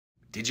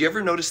Did you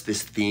ever notice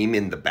this theme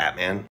in The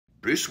Batman?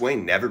 Bruce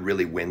Wayne never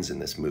really wins in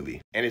this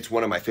movie, and it's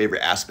one of my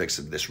favorite aspects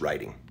of this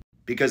writing.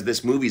 Because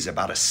this movie's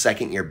about a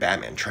second-year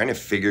Batman trying to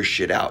figure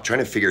shit out, trying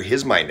to figure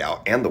his mind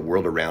out and the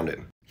world around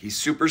him. He's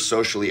super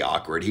socially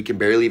awkward, he can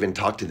barely even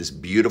talk to this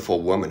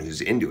beautiful woman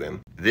who's into him.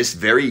 This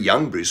very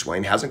young Bruce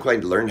Wayne hasn't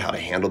quite learned how to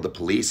handle the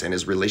police and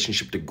his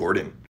relationship to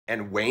Gordon.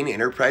 And Wayne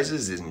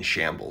Enterprises is in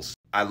shambles.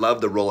 I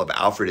love the role of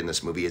Alfred in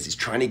this movie as he's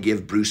trying to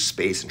give Bruce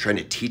space and trying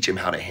to teach him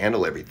how to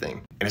handle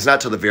everything. And it's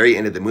not till the very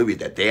end of the movie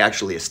that they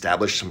actually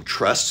establish some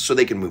trust so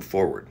they can move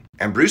forward.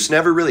 And Bruce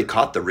never really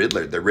caught the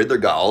Riddler. The Riddler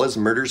got all his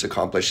murders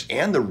accomplished,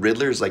 and the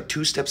Riddler's like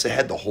 2 steps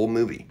ahead the whole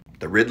movie.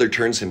 The Riddler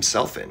turns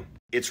himself in.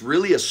 It's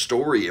really a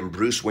story in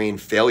Bruce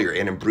Wayne's failure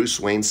and in Bruce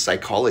Wayne's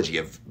psychology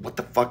of what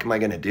the fuck am I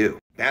gonna do?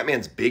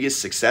 Batman's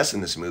biggest success in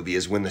this movie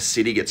is when the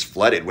city gets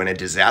flooded, when a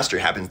disaster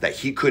happens that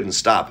he couldn't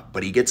stop,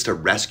 but he gets to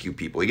rescue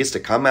people. He gets to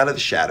come out of the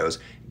shadows,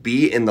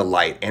 be in the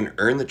light, and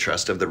earn the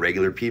trust of the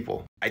regular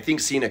people. I think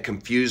seeing a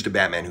confused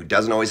Batman who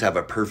doesn't always have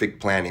a perfect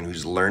plan and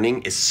who's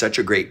learning is such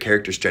a great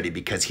character study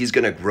because he's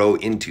gonna grow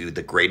into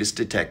the greatest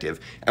detective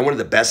and one of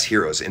the best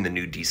heroes in the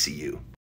new DCU.